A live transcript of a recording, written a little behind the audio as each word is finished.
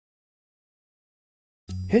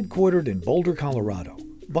Headquartered in Boulder, Colorado,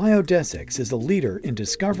 Biodesix is a leader in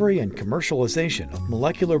discovery and commercialization of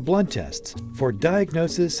molecular blood tests for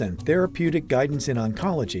diagnosis and therapeutic guidance in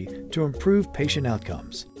oncology to improve patient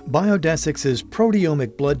outcomes. Biodesix's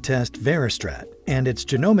proteomic blood test VeriStrat and its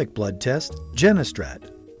genomic blood test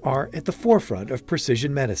GeneStrat are at the forefront of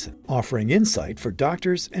precision medicine, offering insight for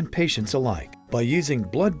doctors and patients alike. By using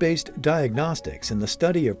blood-based diagnostics in the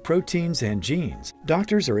study of proteins and genes,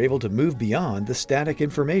 doctors are able to move beyond the static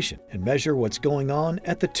information and measure what's going on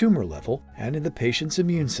at the tumor level and in the patient's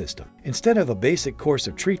immune system. Instead of a basic course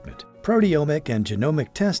of treatment, proteomic and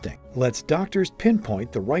genomic testing lets doctors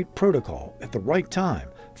pinpoint the right protocol at the right time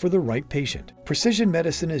for the right patient. Precision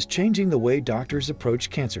medicine is changing the way doctors approach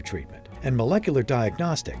cancer treatment, and molecular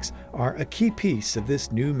diagnostics are a key piece of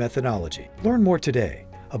this new methodology. Learn more today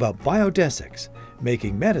about Biodesix,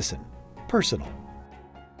 making medicine personal.